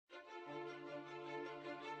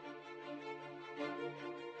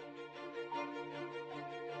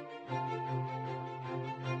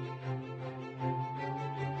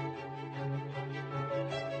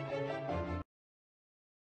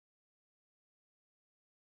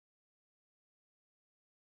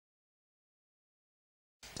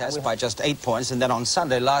Test by just 8 points, and then on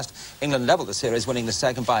Sunday last, England levelled the series, winning the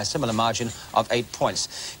second by a similar margin of 8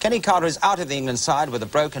 points. Kenny Carter is out of the England side with a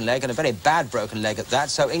broken leg, and a very bad broken leg at that,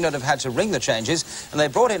 so England have had to ring the changes, and they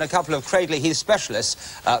brought in a couple of Cradley Heath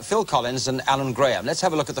specialists, Phil Collins and Alan Graham. Let's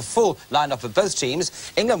have a look at the full lineup of both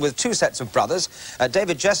teams. England with two sets of brothers.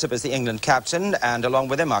 David Jessup is the England captain, and along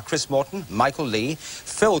with him are Chris Morton, Michael Lee,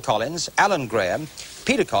 Phil Collins, Alan Graham,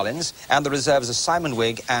 Peter Collins, and the reserves are Simon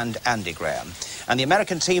Wigg and Andy Graham. And the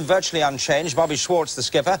American team virtually unchanged. Bobby Schwartz, the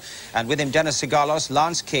skipper, and with him Dennis Sigalos,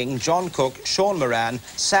 Lance King, John Cook, Sean Moran,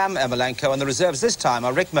 Sam Ermolenko, and the reserves this time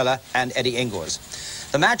are Rick Miller and Eddie Ingles.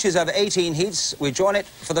 The match is over 18 heats. We join it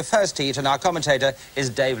for the first heat, and our commentator is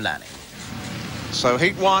Dave Lanning. So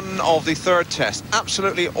heat one of the third test,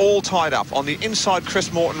 absolutely all tied up. On the inside,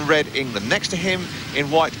 Chris Morton, red England. Next to him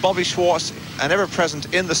in white, Bobby Schwartz, and ever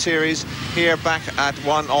present in the series, here back at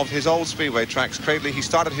one of his old speedway tracks, Cradley. He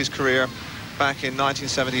started his career back in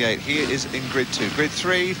 1978. He is in grid 2. Grid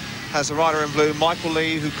 3 has the rider in blue, Michael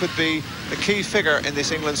Lee, who could be a key figure in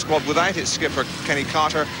this England squad without its skipper, Kenny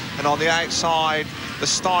Carter. And on the outside, the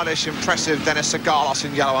stylish, impressive Dennis Sigalos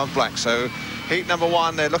in yellow and black. So heat number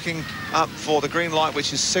one, they're looking up for the green light,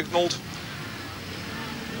 which is signalled.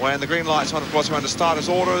 When the green light's on, of course, we're under starters'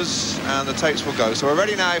 orders, and the tapes will go. So we're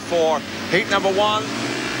ready now for heat number one.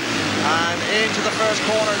 And into the first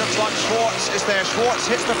corner, it looks like Schwartz is there. Schwartz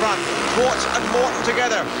hits the front. Schwartz and Morton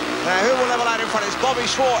together. Now, who will level out in front? It's Bobby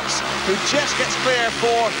Schwartz, who just gets clear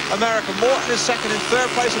for America. Morton is second. In third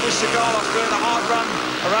place, it was Sigalos doing a hard run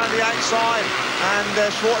around the outside. And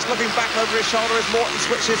Schwartz looking back over his shoulder as Morton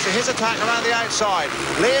switches to his attack around the outside.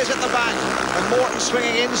 Lee is at the back, and Morton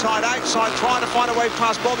swinging inside, outside, trying to find a way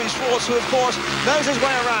past Bobby Schwartz, who, of course, knows his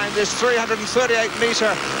way around this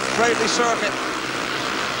 338-metre Cradley circuit.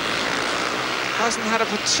 Hasn't had a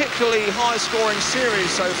particularly high-scoring series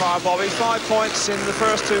so far, Bobby. 5 points in the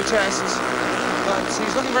first two tests, but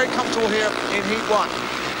he's looking very comfortable here in heat one.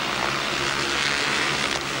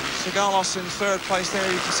 Sigalos in third place there.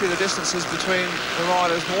 You can see the distances between the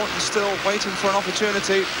riders. Morton still waiting for an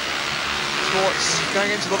opportunity. Schwartz going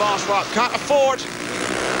into the last lap. Can't afford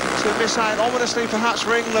to miss out ominously, perhaps,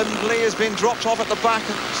 for England. Lee has been dropped off at the back,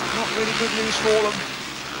 and it's not really good news for them.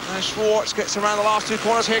 And Schwartz gets around the last two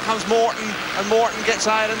corners. Here comes Morton, and Morton gets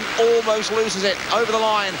out and almost loses it over the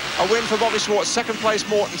line. A win for Bobby Schwartz. Second place,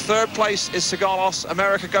 Morton. Third place is Sigalos.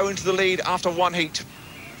 America go into the lead after one heat.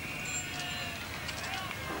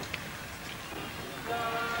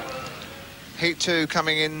 Heat two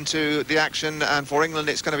coming into the action, and for England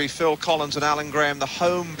it's going to be Phil Collins and Alan Graham, the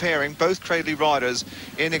home pairing, both Cradley riders,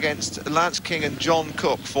 in against Lance King and John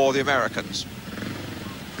Cook for the Americans.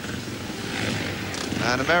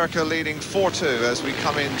 And America leading 4-2 as we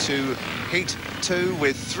come into heat two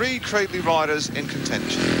with three Cradley riders in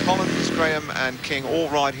contention. Collins, Graham and King all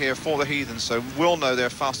ride here for the Heathens, so we'll know their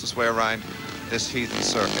fastest way around this Heathen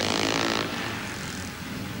circuit.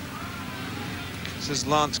 This is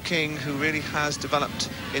Lance King, who really has developed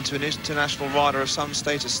into an international rider of some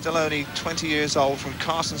status. Still only 20 years old, from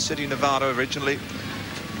Carson City, Nevada originally.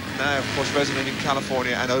 Now, of course, resident in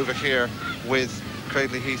California and over here with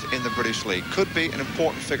Cradley Heath in the British League. Could be an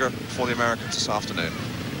important figure for the Americans this afternoon.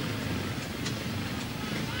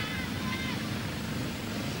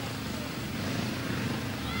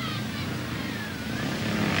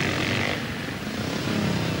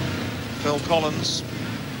 Phil Collins,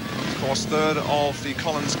 of course, third of the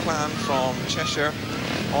Collins clan from Cheshire,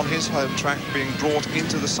 on his home track, being brought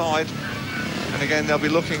into the side. And again, they'll be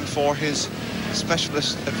looking for his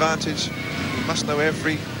specialist advantage. He must know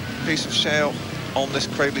every piece of shale on this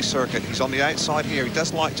Cradley circuit. He's on the outside here. He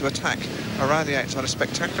does like to attack around the outside. A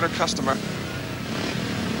spectacular customer.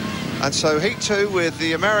 And so heat two with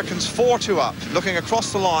the Americans 4-2 up. Looking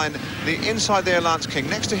across the line, the inside there, Lance King.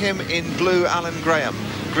 Next to him in blue, Alan Graham.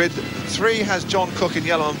 Grid 3 has John Cook in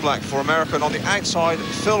yellow and black for America. And on the outside,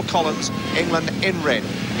 Phil Collins, England in red.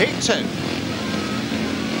 Heat two.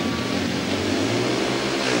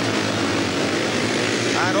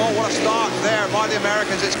 And oh, what a start there by the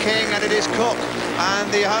Americans. It's King and it is Cook.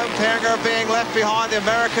 And the home pairing are being left behind. The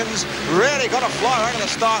Americans really got a fly right at the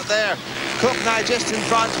start there. Cook now just in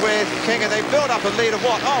front with King, and they build up a lead of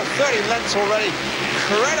what? Oh, 30 lengths already.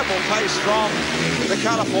 Incredible pace from the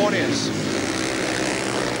Californians.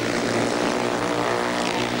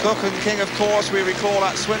 Cook and King, of course, we recall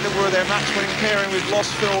at Swindon were their match-winning pairing. We've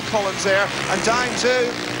lost Phil Collins there. And down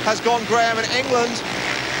too has gone Graham, and England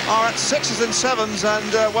are at 6s and 7s,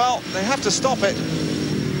 and well, they have to stop it.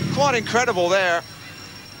 Quite incredible there.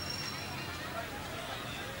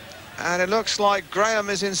 And it looks like Graham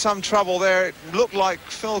is in some trouble there. It looked like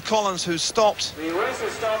Phil Collins who stopped. The race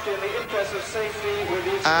is stopped in the interest of safety with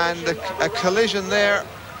the And a collision there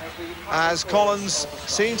as Collins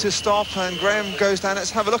seemed to stop and Graham goes down. Let's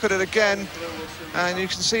have a look at it again. And you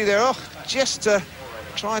can see there, just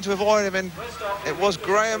trying to avoid him. And it was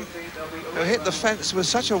Graham who hit the fence with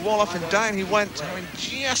such a wallop, and down he went, having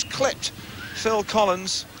just clipped Phil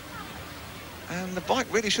Collins. And the bike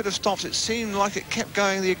really should have stopped. It seemed like it kept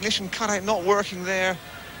going. The ignition cutout not working there.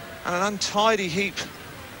 And an untidy heap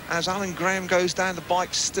as Alan Graham goes down. The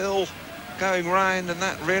bike still going round, and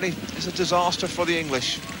that really is a disaster for the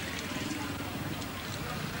English.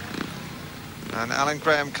 And Alan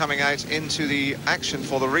Graham coming out into the action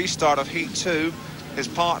for the restart of Heat 2. His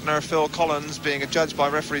partner, Phil Collins, being adjudged by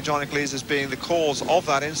referee John Eccles as being the cause of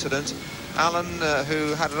that incident. Alan,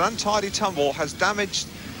 who had an untidy tumble, has damaged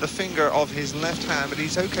the finger of his left hand, but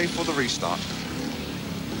he's okay for the restart.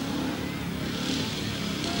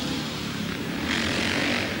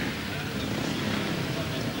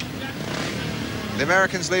 The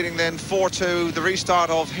Americans leading then 4-2. The restart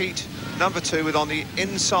of Heat number 2 with on the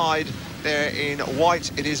inside there in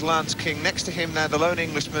white, it is Lance King. Next to him now the lone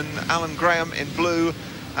Englishman, Alan Graham in blue,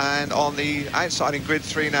 and on the outside in grid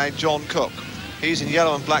 3 now, John Cook. He's in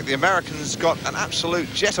yellow and black. The Americans got an absolute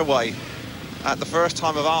jetaway at the first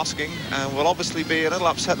time of asking, and will obviously be a little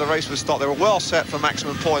upset the race was stopped. They were well set for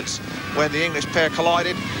maximum points when the English pair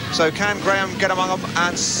collided. So can Graham get among them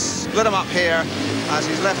and split them up here as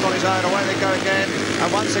he's left on his own? Away they go again,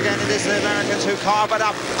 and once again it is the Americans who carve it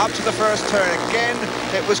up to the first turn. Again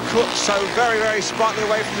it was Cook, so very, very sprightly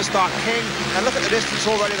away from the start. King, and look at the distance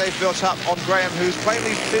already they've built up on Graham, who's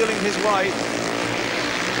plainly feeling his way.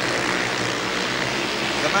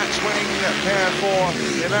 The match-winning pair for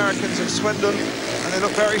the Americans at Swindon, and they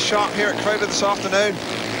look very sharp here at Crowder this afternoon.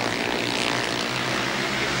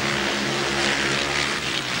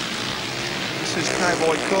 This is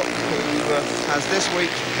Cowboy Cook, who has this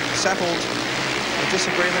week settled a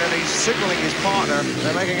disagreement, and he's signalling his partner.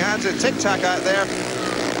 They're making hands at tic-tac out there.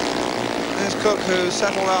 There's Cook, who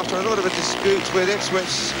settled after a little bit of a dispute with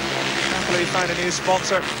Ipswich. Happily found a new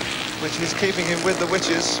sponsor, which is keeping him with the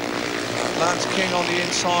Witches. Lance King on the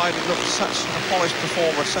inside, he looks such a polished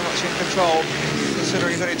performer, so much in control,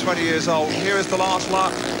 considering he's only 20 years old. Here is the last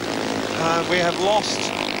lap. We have lost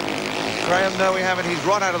Graham. No, we haven't. He's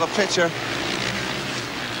right out of the picture.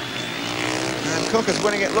 And Cook is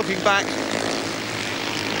winning it, looking back.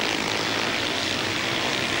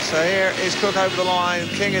 So here is Cook over the line.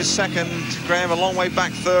 King is second. Graham a long way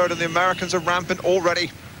back third, and the Americans are rampant already.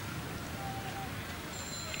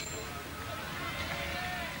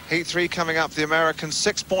 Heat 3 coming up, the Americans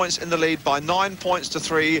 6 points in the lead by 9 points to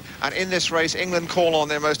 3, and in this race England call on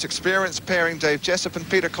their most experienced pairing, Dave Jessup and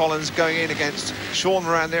Peter Collins, going in against Sean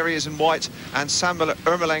Moran, there he is in white, and Sam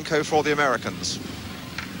Ermolenko for the Americans.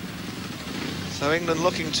 So England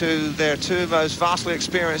looking to their two most vastly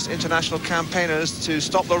experienced international campaigners to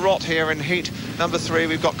stop the rot here in Heat number 3.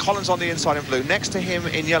 We've got Collins on the inside in blue, next to him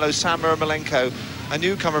in yellow Sam Ermolenko, a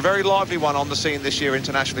newcomer, very lively one on the scene this year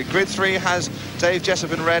internationally. Grid 3 has Dave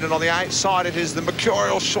Jessup in red, and on the outside it is the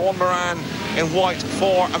mercurial Sean Moran in white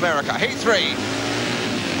for America. Heat 3.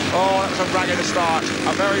 Oh, that was a ragged start,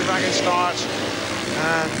 a very ragged start.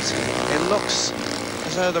 And it looks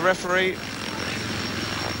as though the referee,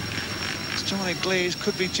 it's Johnny Glees,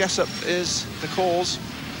 could be Jessup is the cause.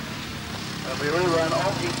 We rerun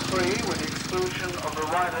all Heat 3 with the exclusion of the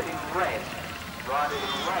rider in red. Rider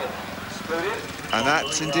in red. And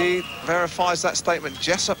that indeed verifies that statement.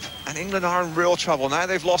 Jessup and England are in real trouble. Now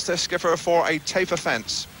they've lost their skipper for a tape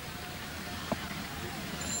offence.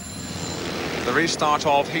 The restart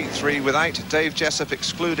of Heat 3 without Dave Jessup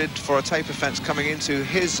excluded for a tape offence, coming into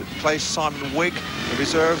his place Simon Wigg, the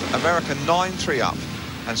reserve American 9-3 up.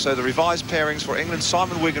 And so the revised pairings for England,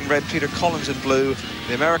 Simon Wigg in red, Peter Collins in blue.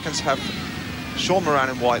 The Americans have Sean Moran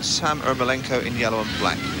in white, Sam Ermolenko in yellow and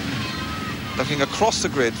black. Looking across the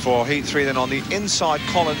grid for Heat 3, then on the inside,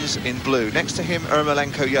 Collins in blue. Next to him,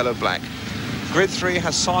 Ermolenko, yellow-black. Grid 3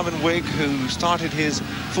 has Simon Wigg, who started his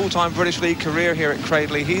full-time British League career here at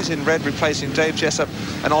Cradley. He's in red, replacing Dave Jessup.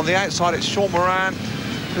 And on the outside, it's Sean Moran,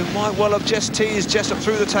 who might well have just teased Jessup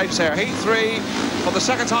through the tapes there. Heat 3, for the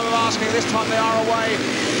second time of asking, this time they are away.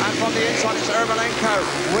 And from the inside, it's Ermolenko.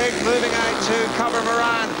 Wigg moving out to cover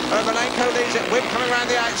Moran. Ermolenko leads it. Wigg coming around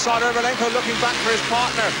the outside. Ermolenko looking back for his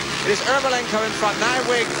partner. It is Ermolenko in front. Now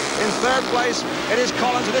Wigg in third place. It is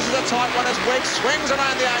Collins, and this is a tight one as Wigg swings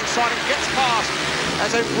around the outside and gets past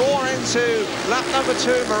as they roar into lap number 2.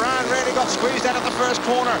 Moran really got squeezed out of the first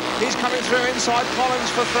corner. He's coming through inside Collins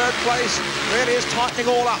for third place. Really is tightening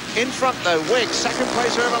all up. In front though, Wigg, second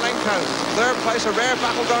place Ermolenko. Third place, a rare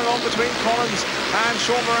battle going on between Collins and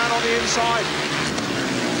Sean Moran on the inside.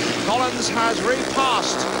 Collins has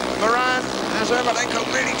repassed Moran as Ermolenko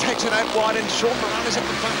really takes it out wide, and Sean Moran is at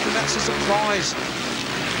the back, and that's a surprise.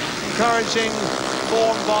 Encouraging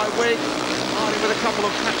form by Wigg, riding with a couple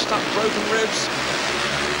of patched up broken ribs.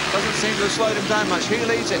 Doesn't seem to have slowed him down much. He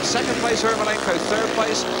leads it. Second place Ermolenko. Third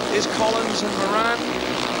place is Collins, and Moran,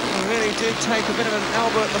 who really did take a bit of an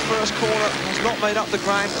elbow at the first corner, has not made up the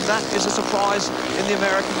ground, and that is a surprise in the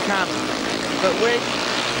American camp. But Wigg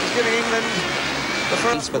is giving England the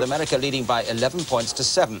first, with America leading by 11 points to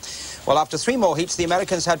 7. Well, after 3 more heats, the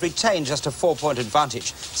Americans had retained just a 4-point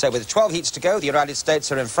advantage. So with 12 heats to go, the United States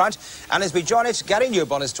are in front. And as we join it, Gary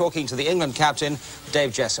Newbon is talking to the England captain,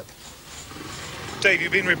 Dave Jessup. Dave,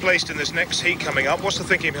 you've been replaced in this next heat coming up. What's the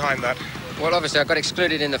thinking behind that? Well, obviously, I got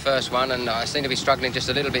excluded in the first one, and I seem to be struggling just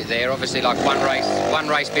a little bit there. Obviously, like one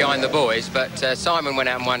race behind the boys, but Simon went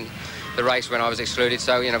out and won the race when I was excluded.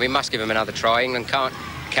 So, you know, we must give him another try. England can't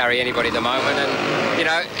carry anybody at the moment, and you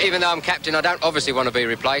know, even though I'm captain, I don't obviously want to be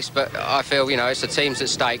replaced, but I feel, you know, it's the team's at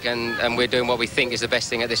stake, and we're doing what we think is the best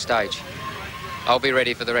thing at this stage. I'll be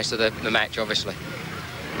ready for the rest of the match, obviously.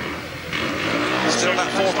 Still that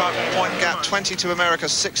 4-point gap, 20 to America,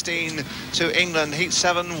 16 to England. Heat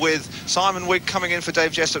 7 with Simon Wigg coming in for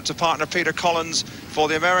Dave Jessup to partner Peter Collins. For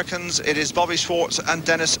the Americans, it is Bobby Schwartz and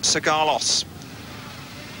Dennis Sigalos.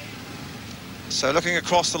 So looking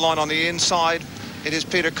across the line on the inside, it is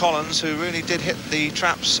Peter Collins, who really did hit the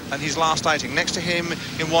traps in his last outing. Next to him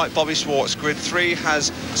in white, Bobby Schwartz. Grid 3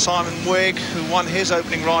 has Simon Wigg, who won his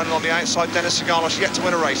opening ride, and on the outside, Dennis Sigalos, yet to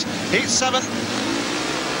win a race. Heat 7.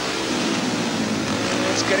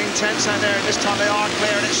 It's getting tense out there, and this time they are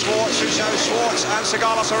clear, and it's Schwartz who shows Schwartz and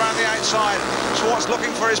Sigalos around the outside. Schwartz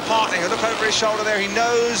looking for his partner. He'll look over his shoulder there. He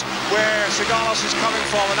knows where Sigalos is coming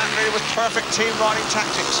from, and that really was perfect team riding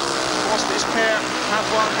tactics. Of course, this pair have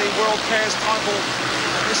won the World Pairs title,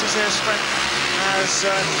 and this is their strength. As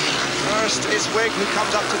first is Wigg, who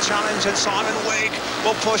comes up to challenge, and Simon Wigg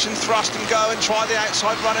will push and thrust and go and try the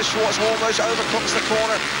outside run as Schwartz almost overcooks the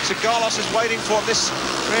corner. Sigalos is waiting for him. This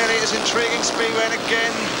really is intriguing speedway, and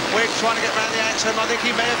again Wigg trying to get round the outside, and I think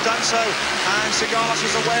he may have done so, and Sigalos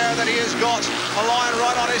is aware that he has got a lion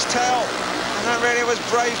right on his tail, and that really was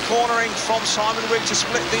brave cornering from Simon Wigg to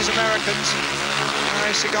split these Americans.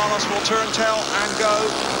 Sigalos will turn tail and go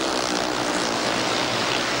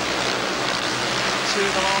to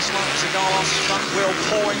the last lap. Sigalos front wheel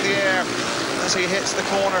pawing the air as he hits the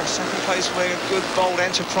corner. Second place Wigg, a good, bold,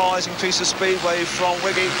 enterprising piece of speedway from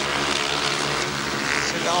Wiggy.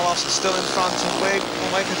 Sigalos is still in front, and Wigg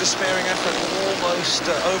will make a despairing effort, almost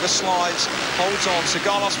overslides, holds on.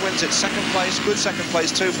 Sigalos wins it. Second place, good second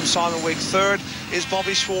place too from Simon Wigg. Third is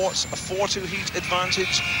Bobby Schwartz, a 4-2 heat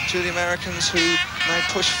advantage to the Americans, who now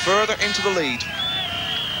push further into the lead.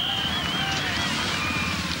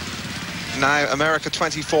 Now America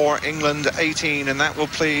 24, England 18, and that will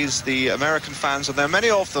please the American fans, and there are many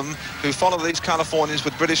of them who follow these Californians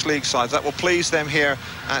with British League sides. That will please them here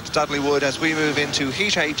at Dudley Wood as we move into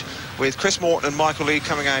Heat 8 with Chris Morton and Michael Lee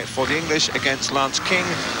coming out for the English against Lance King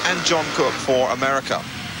and John Cook for America.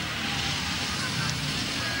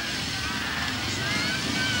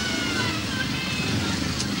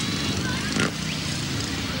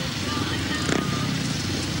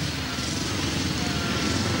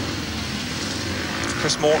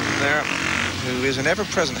 Chris Morton there, who is an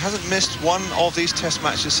ever-present, hasn't missed one of these test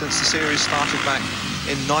matches since the series started back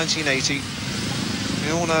in 1980.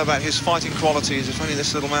 We all know about his fighting qualities. If only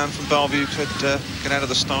this little man from Bellevue could get out of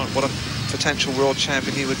the start, what a potential world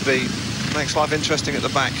champion he would be. Makes life interesting at the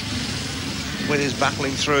back with his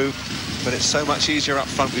battling through, but it's so much easier up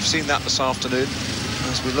front. We've seen that this afternoon.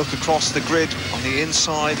 As we look across the grid, on the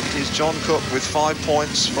inside is John Cook with 5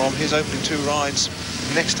 points from his opening 2 rides.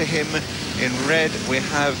 Next to him in red we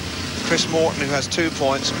have Chris Morton, who has 2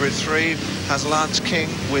 points. Grid 3 has Lance King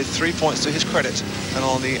with 3 points to his credit, and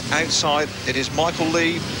on the outside it is Michael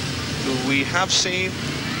Lee, who we have seen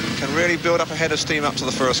can really build up a head of steam up to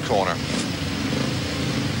the first corner.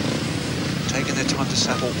 Taking their time to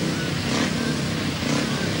settle.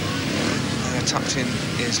 There tucked in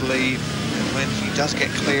is Lee, and when he does get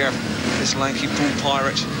clear, this lanky bull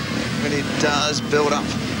pirate really does build up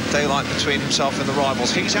daylight between himself and the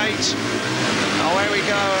rivals. Heat 8. Oh, here we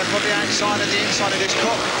go, and from the outside and the inside it is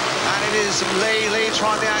Cook, and it is Lee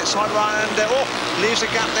trying the outside run, and leaves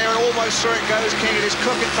a gap there, and almost through it goes King. It is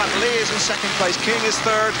Cook in fact. Lee is in second place, King is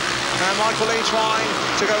third, and Michael Lee trying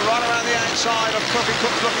to go right around the outside of Cook.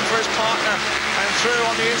 Cook's looking for his partner, and through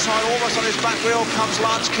on the inside, almost on his back wheel, comes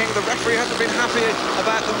Lance King. The referee hasn't been happy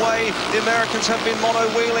about the way the Americans have been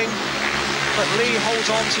mono-wheeling, but Lee holds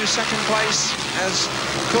on to second place as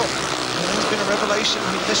Cook has been a revelation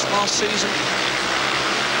in this last season.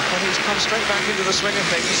 And he's come straight back into the swing of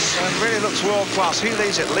things and really looks world-class. He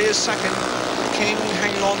leads it. Lee is second. King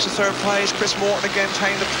hanging on to third place. Chris Morton again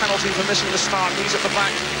paying the penalty for missing the start. He's at the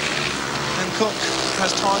back. And Cook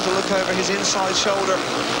has time to look over his inside shoulder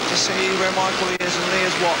to see where Michael Lee is. And Lee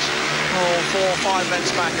is what? 4 or 5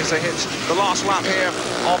 lengths back as they hit the last lap here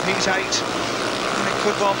of Heat 8. And it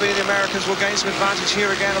could well be the Americans will gain some advantage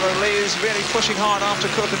here again, although Lee is really pushing hard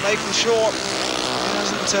after Cook and making sure he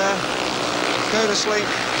doesn't go to sleep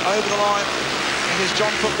over the line. It is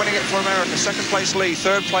John Cook winning it for America. Second place Lee.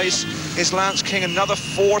 Third place is Lance King. Another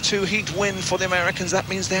 4-2 heat win for the Americans. That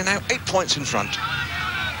means they're now 8 points in front.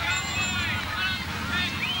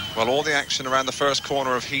 Well, all the action around the first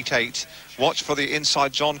corner of Heat 8. Watch for the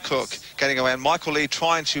inside John Cook getting away, and Michael Lee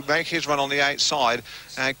trying to make his run on the outside.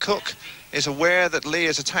 And Cook is aware that Lee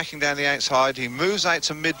is attacking down the outside. He moves out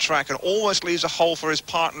to mid-track and almost leaves a hole for his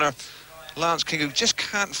partner, Lance King, who just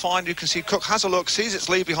can't find. You can see Cook has a look, sees it's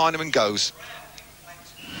Lee behind him and goes.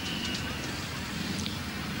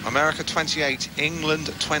 America 28,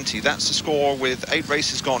 England 20. That's the score with 8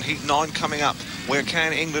 races gone. Heat 9 coming up. Where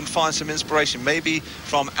can England find some inspiration? Maybe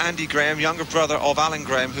from Andy Graham, younger brother of Alan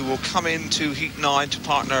Graham, who will come into Heat 9 to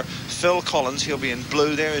partner Phil Collins. He'll be in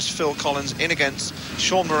blue. There is Phil Collins in against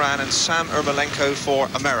Sean Moran and Sam Ermolenko for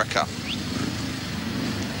America.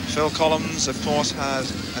 Phil Collins, of course,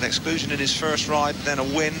 has an exclusion in his first ride, then a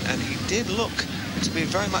win, and he did look to be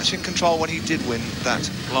very much in control when he did win that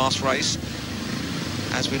last race.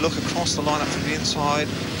 As we look across the lineup from the inside,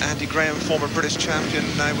 Andy Graham, former British champion,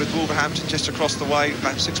 now with Wolverhampton just across the way,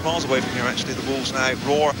 about 6 miles away from here actually, the Wolves now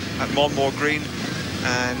roar at Monmore Green.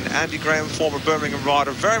 And Andy Graham, former Birmingham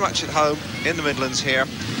rider, very much at home in the Midlands here.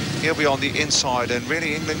 He'll be on the inside, and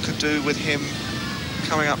really England could do with him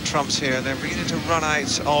coming up trumps here. They're beginning to run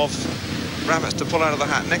out of rabbits to pull out of the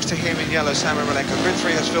hat. Next to him in yellow, Sam Ermolenko. Grid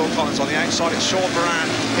 3 has Phil Collins. On the outside, it's Sean Moran.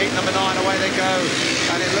 Heat number 9, away they go.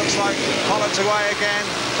 And it looks like Collins away again.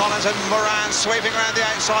 Collins and Moran sweeping around the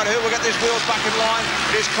outside. Who will get these wheels back in line?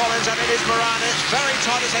 It is Collins and it is Moran. It's very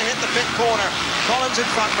tight as they hit the pit corner. Collins in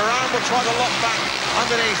front. Moran will try to lock back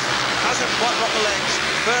underneath. Hasn't quite got the legs.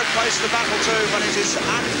 Third place the battle too, but it is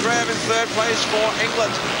Andy Graham in third place for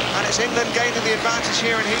England. And it's England gaining the advantage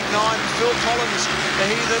here in Heat 9. Phil Collins, the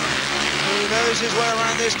heathen, who knows his way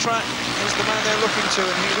around this track, is the man they're looking to,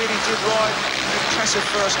 and he really did ride an impressive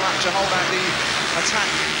first lap to hold out the attack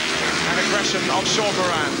and aggression of Sean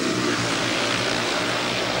Moran.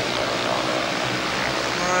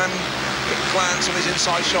 Moran, quick glance on his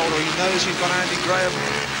inside shoulder. He knows you've got Andy Graham.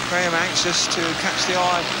 Graham anxious to catch the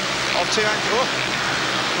eye of two anchors.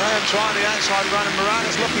 Graham trying the outside run, and Moran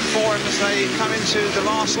is looking for him as they come into the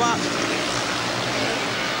last lap.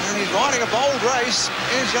 And he's riding a bold race.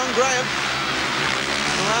 Here's young Graham.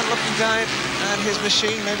 Moran looking down, and his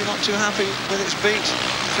machine maybe not too happy with its beat.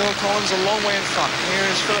 Phil Collins a long way in front. Here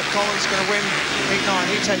is Philip Collins going to win Heat 9.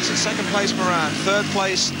 He takes it. Second place Moran. Third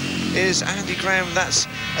place is Andy Graham. That's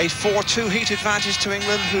a 4-2 heat advantage to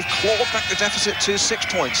England, who've clawed back the deficit to 6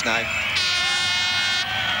 points now.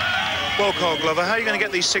 Well, Carl Glover, how are you going to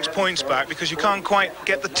get these 6 points back? Because you can't quite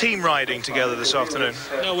get the team riding together this afternoon.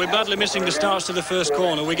 No, we're badly missing the starts to the first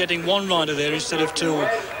corner. We're getting 1 rider there instead of 2.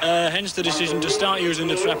 Hence the decision to start using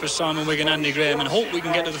the trappers, Simon Wigg and Andy Graham, and hope we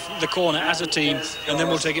can get to the corner as a team, and then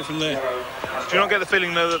we'll take it from there. Do you not get the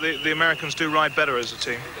feeling, though, that the Americans do ride better as a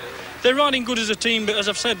team? They're riding good as a team, but as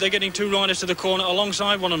I've said, they're getting 2 riders to the corner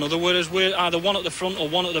alongside one another, whereas we're either one at the front or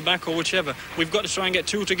one at the back or whichever. We've got to try and get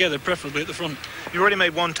 2 together, preferably at the front. You already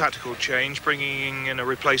made 1 tactical change, bringing in a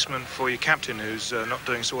replacement for your captain, who's not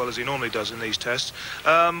doing so well as he normally does in these tests.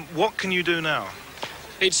 What can you do now?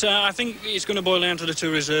 I think it's going to boil down to the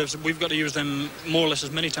 2 reserves. We've got to use them more or less as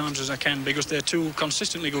many times as I can, because they're 2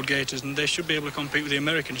 consistently good gators, and they should be able to compete with the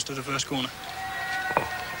Americans to the first corner.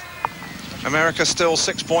 America still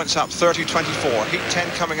 6 points up, 30-24. Heat 10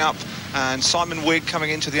 coming up, and Simon Wigg coming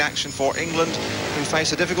into the action for England, who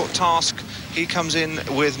face a difficult task. He comes in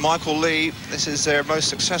with Michael Lee. This is their most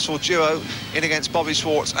successful duo, in against Bobby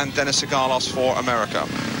Schwartz and Dennis Sigalos for America.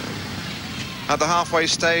 At the halfway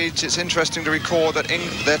stage, it's interesting to record that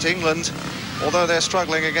England, although they're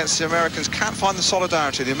struggling against the Americans, can't find the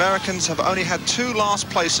solidarity. The Americans have only had 2 last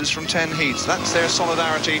places from 10 heats. That's their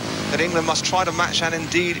solidarity that England must try to match and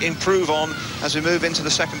indeed improve on as we move into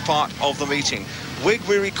the second part of the meeting. Wig,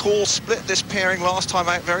 we recall, split this pairing last time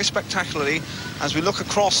out very spectacularly. As we look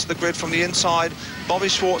across the grid from the inside, Bobby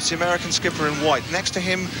Schwartz, the American skipper, in white. Next to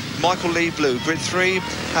him, Michael Lee, blue. Grid 3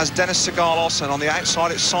 has Dennis Sigalos, and on the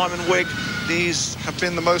outside it's Simon Wig. These have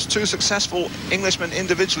been the most two successful Englishmen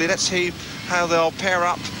individually. Let's see how they'll pair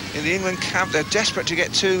up in the England camp. They're desperate to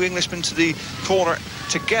get two Englishmen to the corner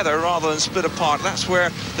together rather than split apart. That's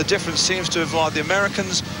where the difference seems to have lied. The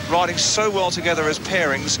Americans riding so well together as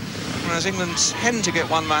pairings, whereas England tend to get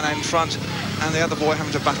one man out in front and the other boy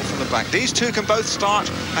having to battle from the back. These two can both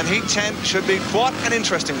start, and Heat 10 should be quite an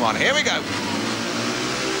interesting one. Here we go.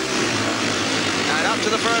 And up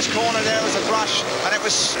to the first corner there was a brush, and it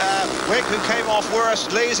was Wig who came off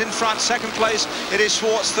worst. Lee's in front, second place. It is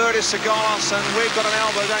Schwartz, third is Sigalos, and Wig got an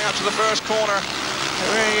elbow going up to the first corner. It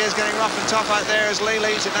really is getting rough and tough out there as Lee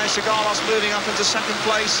leads it. Now Sigalos moving up into second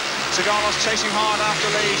place. Sigalos chasing hard after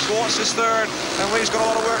Lee. Schwartz is third, and Wig's got a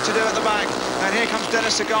lot of work to do at the back. And here comes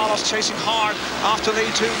Dennis Sigalos chasing hard after Lee,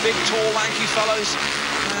 two big, tall, lanky fellows.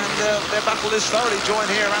 And their battle is thoroughly joined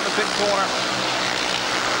here around the pit corner.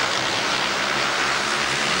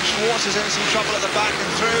 Schwartz is in some trouble at the back,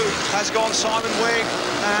 and through has gone Simon Wig,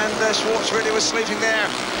 and Schwartz really was sleeping there.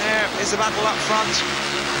 There is the battle up front,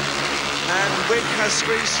 and Wig has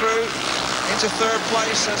squeezed through into third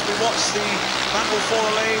place as we watch the battle for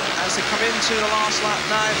the lead as they come into the last lap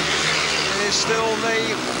now. It is still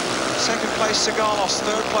Lee, second place Sigalos,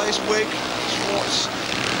 third place Wig. Schwartz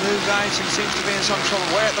moved out and seems to be in some trouble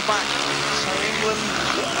way at the back. So England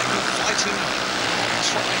fighting,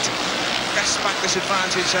 trying to wrest back this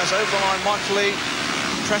advantage as over the line Michael Lee.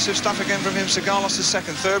 Impressive stuff again from him. Sigalos is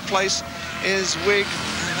second. Third place is Wig,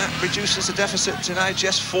 and that reduces the deficit to now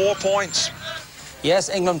just 4 points. Yes,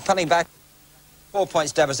 England pulling back 4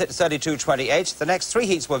 points deficit, 32-28. The next three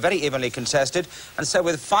heats were very evenly contested, and so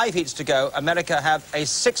with 5 heats to go, America have a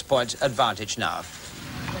 6-point advantage now.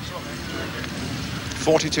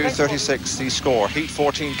 42-36 the score. Heat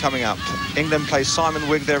 14 coming up. England plays Simon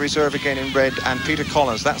Wig, their reserve again in red, and Peter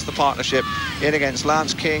Collins. That's the partnership in against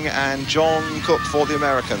Lance King and John Cook for the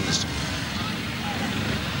Americans.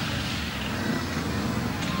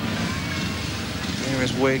 Here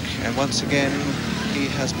is Wig, and once again he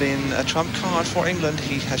has been a trump card for England.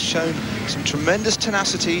 He has shown some tremendous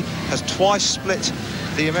tenacity, has twice split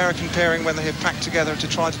the American pairing when they have packed together to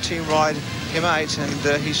try to team ride him out,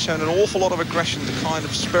 and he's shown an awful lot of aggression, the kind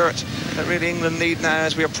of spirit that really England need now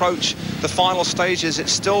as we approach the final stages.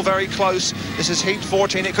 It's still very close. This is Heat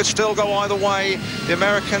 14. It could still go either way. The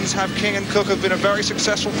Americans have King and Cook, have been a very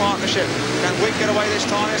successful partnership. Can Wig get away this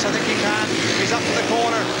time? Yes, I think he can. He's up to the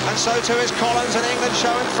corner, and so too is Collins, and England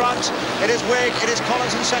show in front. It is Wig, it is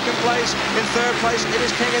Collins in second place. In third place, it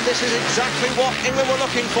is King, and this is exactly what England were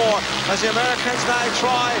looking for as the Americans now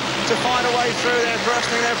try to find a way through. They're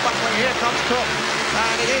bursting, they're battling. Here comes Cook,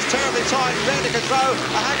 and it is terribly tight. Ready to throw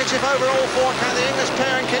a handkerchief over all four. Can the English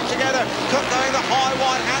pairing keep together? Cook going the high,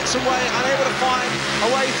 wide, handsome way, unable to find a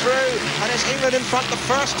way through, and it's England in front the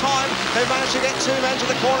first time they've managed to get two men to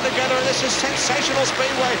the corner together, and this is sensational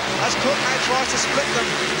speedway as Cook now tries to split them.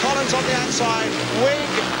 Collins on the outside, Wig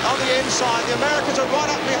on the inside. The Americans are right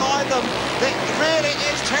up behind them. It really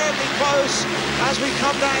is terribly close as we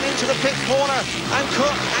come down into the pit corner, and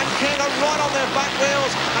Cook and King are right on their back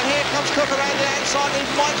wheels, and here comes Cook around the outside. He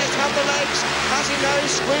might just have the legs, as he knows,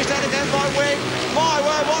 squeezed out again by Wig. My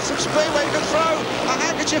word, what some speedway. You can throw a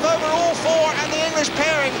handkerchief over all four, and the English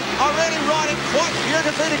pairing are really riding quite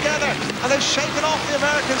beautifully together, and they've shaken off the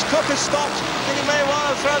Americans. Cook has stopped, and he may well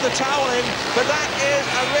have thrown the towel in, but that is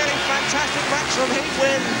a really fantastic maximum heat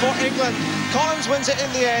win for England. Collins wins it in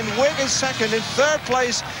the end. Wig is second. In third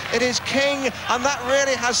place, it is King, and that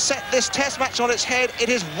really has set this test match on its head. It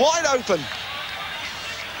is wide open.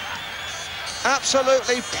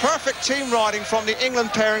 Absolutely perfect team riding from the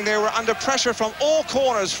England pairing. They were under pressure from all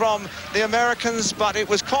corners from the Americans, but it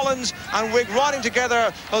was Collins and Wig riding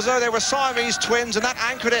together as though they were Siamese twins, and that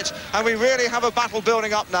anchored it, and we really have a battle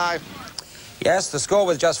building up now. Yes, the score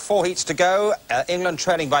with just 4 heats to go. England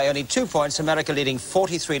trailing by only 2 points, America leading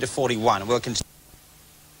 43-41. We'll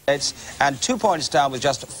continue. And 2 points down with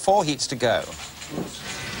just 4 heats to go.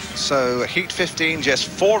 So Heat 15, just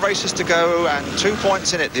 4 races to go and 2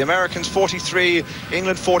 points in it. The Americans 43,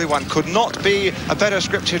 England 41. Could not be a better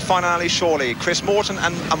scripted finale, surely. Chris Morton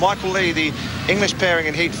and Michael Lee, the English pairing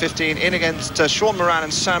in Heat 15, in against Sean Moran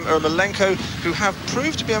and Sam Ermolenko, who have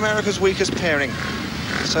proved to be America's weakest pairing.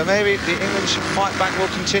 So maybe the England fight back will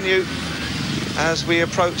continue as we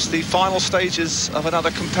approach the final stages of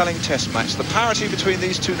another compelling test match. The parity between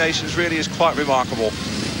these two nations really is quite remarkable.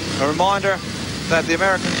 A reminder, that the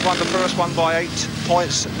Americans won the first one by 8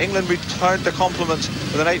 points. England returned the compliment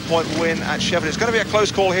with an 8-point win at Sheffield. It's going to be a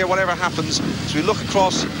close call here, whatever happens. As we look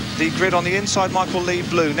across the grid, on the inside, Michael Lee,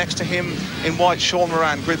 blue. Next to him in white, Sean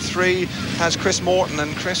Moran. Grid 3 has Chris Morton,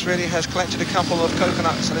 and Chris really has collected a couple of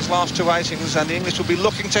coconuts in his last 2 outings, and the English will be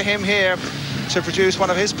looking to him here to produce one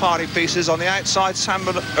of his party pieces. On the outside, Sam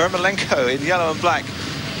Ermolenko in yellow and black.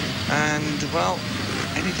 And, well,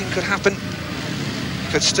 anything could happen.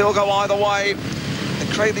 Could still go either way. And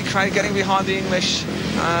Cradley Craig getting behind the English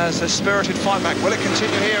as a spirited fight back. Will it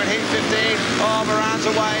continue here in heat 15? Oh, Moran's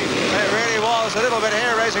away. It really was a little bit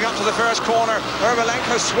here, racing up to the first corner.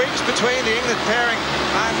 Ermolenko sweeps between the England pairing,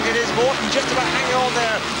 and it is Morton just about hanging on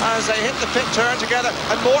there as they hit the pit turn together,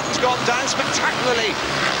 and Morton's gone down spectacularly.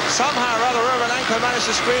 Somehow or other, Ermolenko managed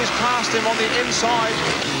to squeeze past him on the inside.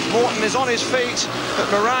 Morton is on his feet,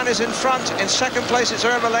 but Moran is in front. In second place, it's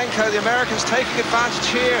Ermolenko. The Americans taking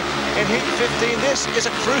advantage here in heat 15. This is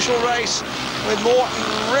a crucial race, with Morton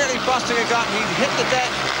really busting a gut. He hit the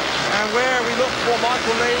deck, and where we look for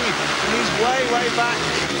Michael Lee, he's way back.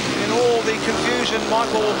 In all the confusion,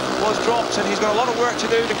 Michael was dropped, and he's got a lot of work to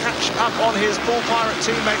do to catch up on his Bull Pirate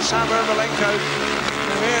teammate Sam Ermolenko.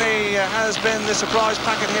 It really has been the surprise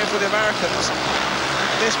packet here for the Americans.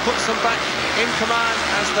 This puts them back in command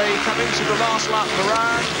as they come into the last lap.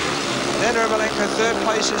 Moran, then Ermolenko, third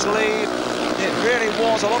place is Lee. It really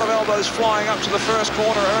was a lot of elbows flying up to the first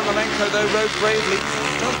corner. Ermolenko, though, rode bravely.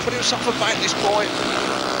 Don't put himself about this boy.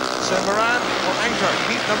 So Moran will anchor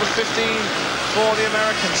heat number 15 for the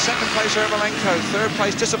Americans. Second place Ermolenko, third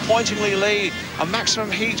place disappointingly Lee. A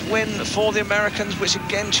maximum heat win for the Americans, which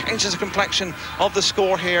again changes the complexion of the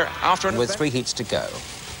score here after with 3 heats to go.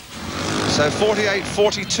 So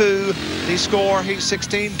 48-42 the score, heat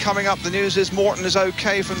 16 coming up. The news is Morton is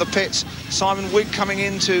okay from the pits. Simon Wigg coming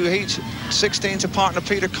into heat 16 to partner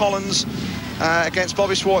Peter Collins against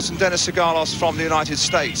Bobby Schwartz and Dennis Sigalos from the United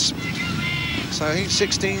States. So heat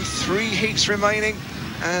 16, 3 heats remaining,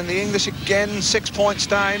 and the English again 6 points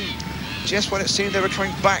down. Just when it seemed they were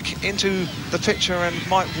coming back into the picture and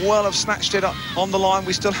might well have snatched it up on the line.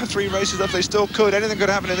 We still have 3 races up, they still could. Anything could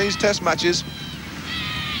happen in these test matches.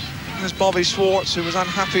 There's Bobby Schwartz, who was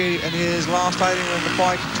unhappy in his last outing on the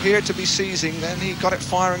bike, appeared to be seizing, then he got it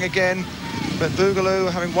firing again. But Boogaloo,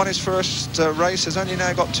 having won his first race, has only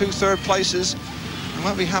now got 2 third places and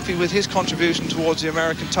won't be happy with his contribution towards the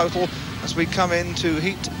American total as we come into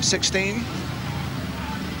heat 16.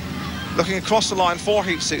 Looking across the line for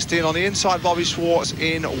heat 16, on the inside, Bobby Schwartz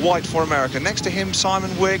in white for America. Next to him,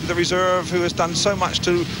 Simon Wigg, the reserve, who has done so much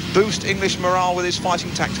to boost English morale with his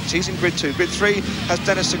fighting tactics. He's in grid 2. Grid 3 has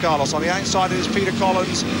Dennis Sigalos. On the outside, it is Peter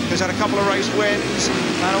Collins, who's had a couple of race wins.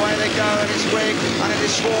 And away they go, and it's Wigg, and it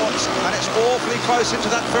is Schwartz, and it's awfully close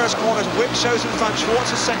into that first corner. Wigg shows in front.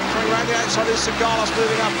 Schwartz is second. Coming around the outside is Sigalos,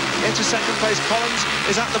 moving up into second place. Collins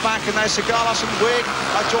is at the back, and now Sigalos and Wigg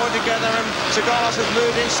are joined together, and Sigalos has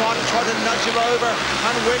moved inside and tried to nudge him over,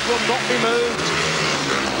 and Wigg will not be moved.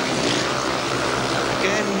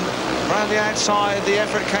 Again, around the outside, the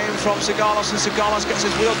effort came from Sigalos, and Sigalos gets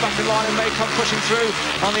his wheels back in line and may come pushing through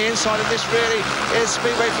on the inside, and this really is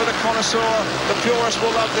speedway for the connoisseur. The purists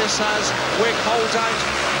will love this as Wigg holds out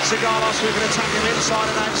Sigalos, who can attack him inside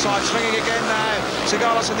and outside. Swinging again now.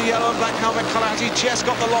 Sigalos in the yellow and black helmet cutout. He just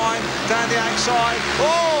got the line down the outside.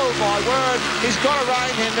 Oh my word, he's got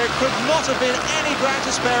around him. There could not have been any ground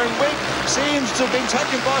to spare, and Wigg seems to have been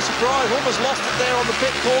taken by surprise. Almost lost it there on the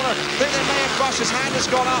pit corner. I think they may have brushed, his hand has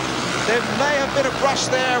gone up. There may have been a brush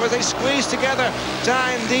there as they squeezed together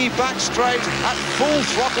down the back straight at full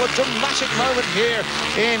throttle. A dramatic moment here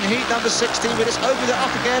in heat number 16, but it's opened it up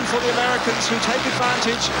again for the Americans, who take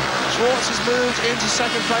advantage. Schwartz has moved into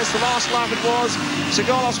second place. The last lap it was.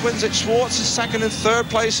 Sigalos wins it. Schwartz is second. and third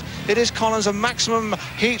place. It is Collins, a maximum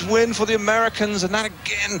heat win for the Americans, and that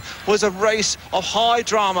again was a race of high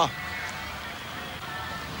drama.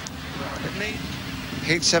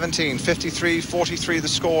 Heat 17, 53-43 the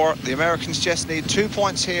score. The Americans just need 2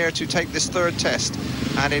 points here to take this third test.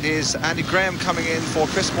 And it is Andy Graham coming in for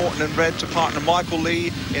Chris Morton in red to partner Michael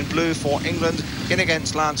Lee in blue for England, in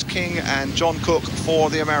against Lance King and John Cook for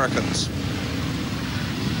the Americans.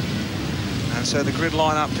 And so the grid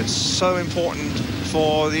lineup is so important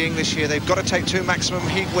for the English here. They've got to take 2 maximum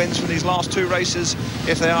heat wins from these last 2 races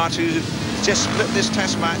if they are to just split this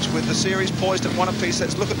test match with the series poised at 1 apiece.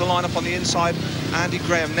 Let's look at the lineup on the inside. Andy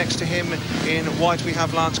Graham. Next to him in white we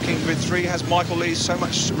have Lance King. Grid 3 has Michael Lee. So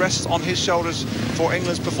much rests on his shoulders for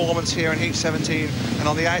England's performance here in Heat 17. And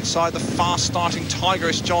on the outside, the fast starting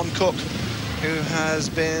tigerish John Cook, who has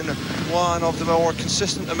been one of the more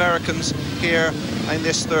consistent Americans here in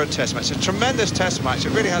this third test match. It's a tremendous test match. It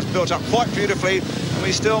really has built up quite beautifully, and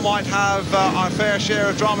we still might have our fair share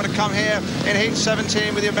of drama to come here in heat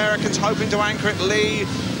 17 with the Americans hoping to anchor it. Lee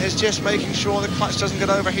is just making sure the clutch doesn't get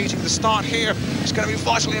overheating. The start here is going to be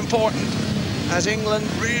vitally important, as England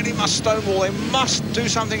really must stonewall. They must do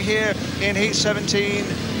something here in heat 17.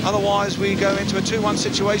 Otherwise, we go into a 2-1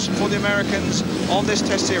 situation for the Americans on this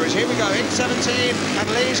test series. Here we go, heat 17, and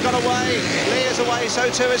Lee's got away. Lee is away, so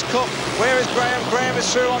too is Cook. Where is Graham? Graham is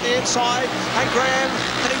through on the inside, and Graham,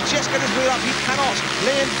 can he just get his wheel up? He cannot.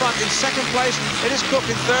 Lee in front in second place. It is Cook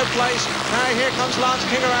in third place. Now here comes Lance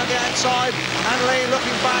King around the outside, and Lee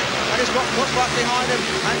looking back, and he's got Cook right behind him,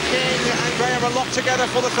 and King and Graham are locked together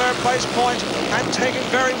for the third place point, and taken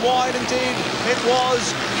very wide indeed. It was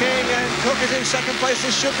King, and Cook is in second place.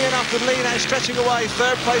 This should be enough with Lee now stretching away.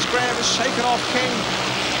 Third place, Graham has shaken off King,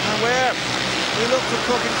 and where we look for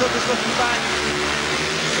Cook, and Cook is looking back.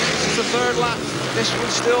 This is the third lap. This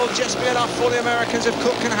would still just be enough for the Americans if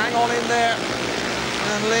Cook can hang on in there.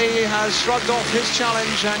 And Lee has shrugged off his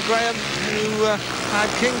challenge, and Graham, who had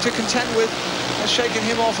King to contend with, has shaken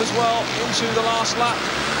him off as well into the last lap.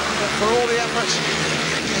 But for all the efforts,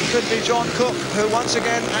 it could be John Cook who once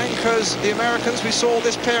again anchors the Americans. We saw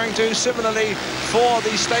this pairing do similarly for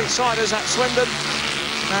the Statesiders at Swindon.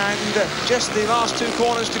 And just the last two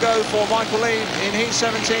corners to go for Michael Lee in heat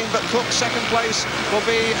 17, but Cook's second place will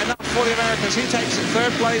be enough for the Americans. He takes it.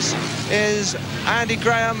 Third place is Andy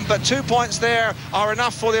Graham, but 2 points there are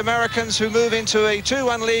enough for the Americans, who move into a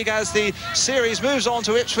 2-1 league as the series moves on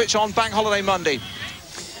to Ipswich on Bank Holiday Monday.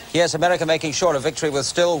 Yes, America making sure of victory with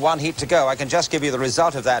still one heat to go. I can just give you the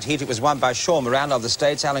result of that heat. It was won by Shaw Moran of the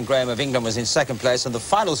States. Alan Graham of England was in second place, and the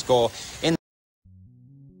final score in